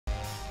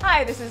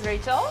Hi, this is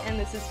Rachel. And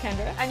this is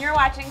Kendra. And you're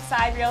watching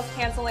Sidereel's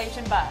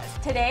Cancellation Buzz.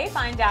 Today,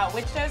 find out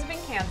which shows have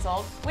been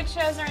canceled, which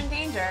shows are in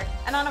danger,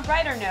 and on a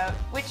brighter note,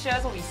 which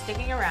shows will be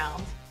sticking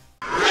around.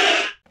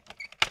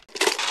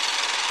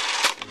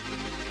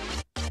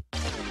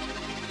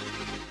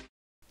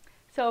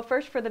 So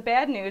first, for the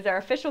bad news, our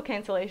official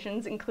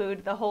cancellations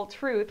include The Whole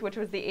Truth, which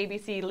was the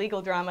ABC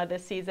legal drama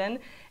this season,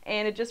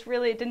 and it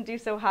didn't do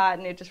so hot,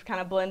 and it just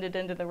kind of blended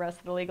into the rest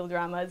of the legal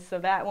dramas, so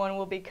that one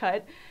will be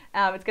cut.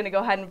 It's going to go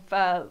ahead and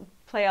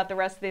play out the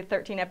rest of the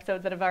 13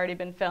 episodes that have already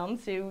been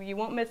filmed, so you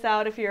won't miss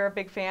out if you're a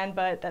big fan,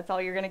 but that's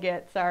all you're going to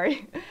get,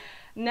 sorry.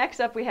 Next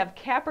up, we have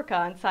Caprica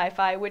on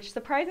Sci-Fi, which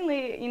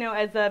surprisingly,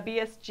 as a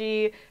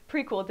BSG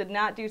prequel, did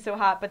not do so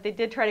hot, but they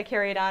did try to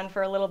carry it on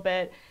for a little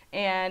bit,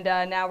 and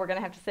now we're going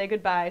to have to say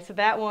goodbye. So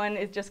that one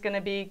is just going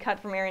to be cut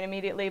from airing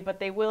immediately, but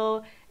they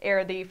will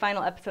air the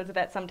final episodes of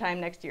that sometime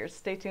next year.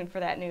 Stay tuned for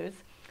that news.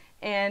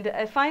 And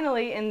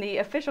finally, in the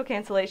official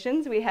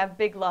cancellations, we have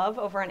Big Love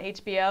over on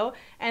HBO,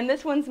 and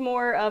this one's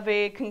more of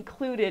a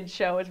concluded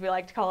show, as we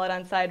like to call it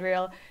on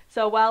Sidereel.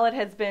 So while it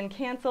has been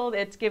canceled,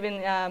 it's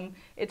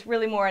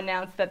really more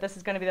announced that this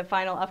is going to be the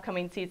final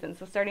upcoming season.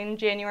 So starting in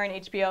January on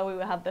HBO, we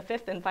will have the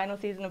 5th and final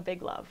season of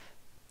Big Love.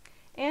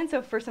 And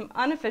so for some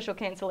unofficial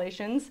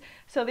cancellations,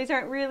 so these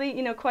aren't really,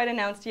 quite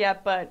announced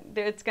yet, but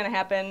it's going to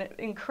happen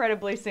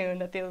incredibly soon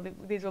that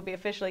these will be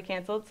officially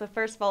canceled. So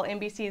first of all,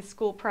 NBC's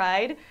School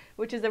Pride,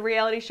 which is a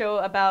reality show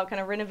about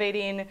kind of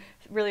renovating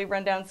really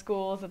rundown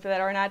schools that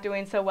are not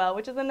doing so well,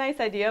 which is a nice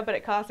idea, but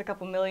it costs a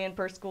couple million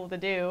per school to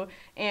do,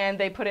 and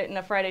they put it in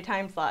a Friday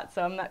time slot,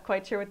 so I'm not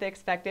quite sure what they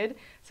expected.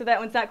 So that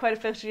one's not quite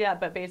official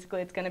yet, but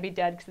basically it's going to be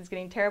dead because it's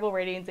getting terrible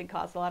ratings and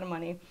costs a lot of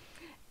money.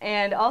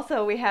 And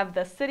also we have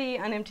The City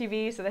on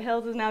MTV, so The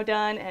Hills is now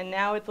done, and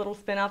now its little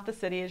spin-off, The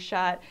City, is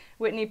shot.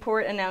 Whitney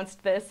Port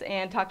announced this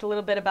and talked a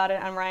little bit about it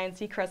on Ryan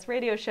Seacrest's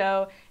radio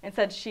show and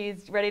said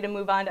she's ready to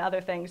move on to other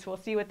things. We'll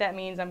see what that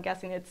means. I'm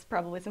guessing it's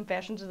probably some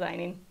fashion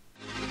designing.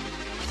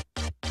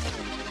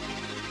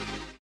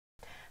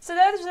 So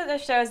those are the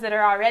shows that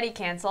are already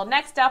canceled.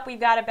 Next up, we've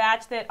got a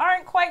batch that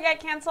aren't quite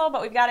yet canceled,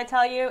 but we've got to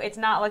tell you, it's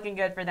not looking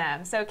good for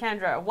them. So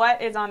Kendra,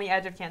 what is on the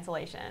edge of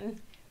cancellation?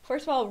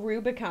 First of all,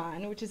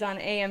 Rubicon, which is on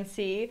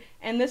AMC,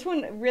 and this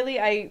one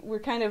really, we're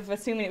kind of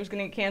assuming it was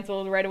going to get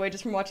canceled right away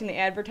just from watching the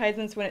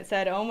advertisements when it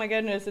said, oh my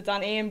goodness, it's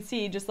on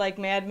AMC, just like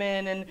Mad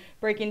Men and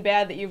Breaking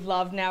Bad that you've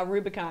loved, now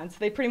Rubicon. So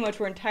they pretty much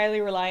were entirely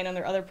relying on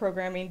their other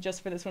programming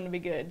just for this one to be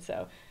good,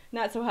 so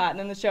not so hot, and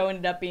then the show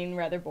ended up being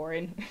rather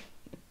boring.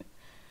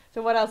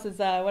 So what else is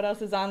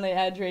on the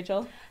edge,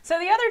 Rachel? So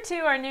the other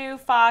two are new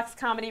Fox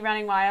comedy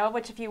Running Wild,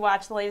 which if you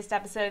watched the latest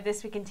episode of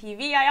This Week in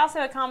TV, I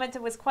also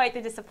commented was quite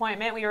the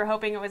disappointment. We were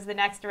hoping it was the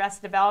next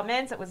Arrested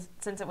Development,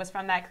 since it was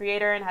from that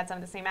creator and had some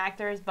of the same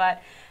actors,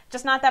 but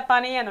just not that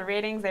funny, and the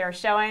ratings they were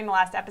showing, the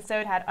last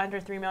episode had under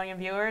 3 million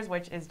viewers,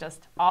 which is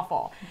just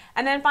awful.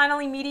 And then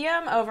finally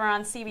Medium over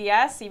on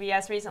CBS.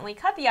 CBS recently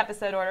cut the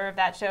episode order of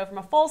that show from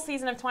a full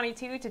season of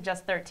 22 to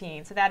just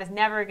 13. So that is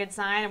never a good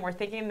sign, and we're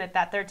thinking that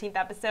that 13th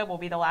episode will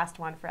be the last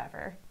one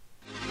forever.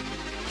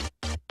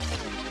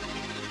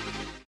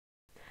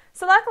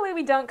 So luckily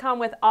we don't come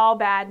with all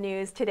bad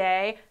news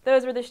today.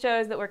 Those were the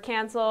shows that were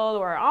canceled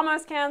or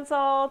almost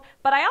canceled.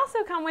 But I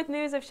also come with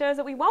news of shows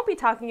that we won't be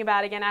talking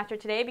about again after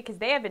today because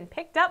they have been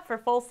picked up for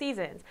full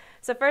seasons.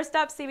 So first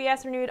up,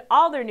 CBS renewed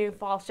all their new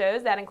fall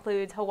shows. That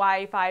includes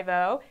Hawaii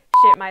Five-0,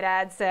 Shit My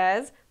Dad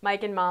Says,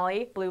 Mike and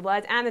Molly, Blue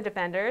Bloods, and The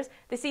Defenders.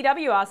 The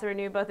CW also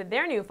renewed both of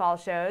their new fall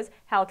shows,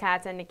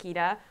 Hellcats and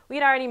Nikita. We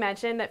had already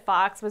mentioned that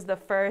Fox was the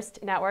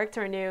first network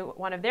to renew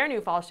one of their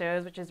new fall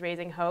shows, which is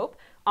Raising Hope.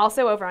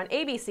 Also over on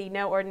ABC,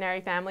 No Ordinary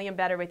Family and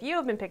Better With You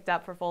have been picked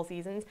up for full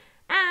seasons.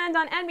 And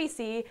on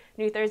NBC,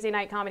 new Thursday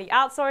night comedy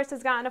Outsourced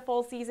has gotten a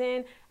full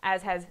season,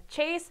 as has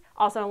Chase,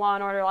 also Law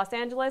 & Order Los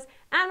Angeles,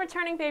 and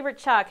returning favorite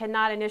Chuck had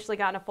not initially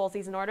gotten a full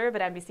season order,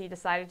 but NBC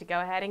decided to go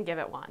ahead and give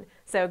it one.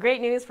 So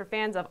great news for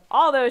fans of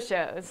all those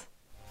shows.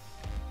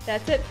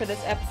 That's it for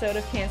this episode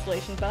of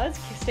Cancellation Buzz.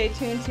 Stay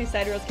tuned to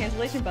Sidereel's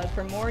Cancellation Buzz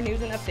for more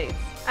news and updates.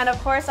 And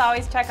of course,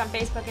 always check on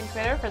Facebook and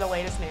Twitter for the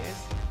latest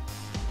news.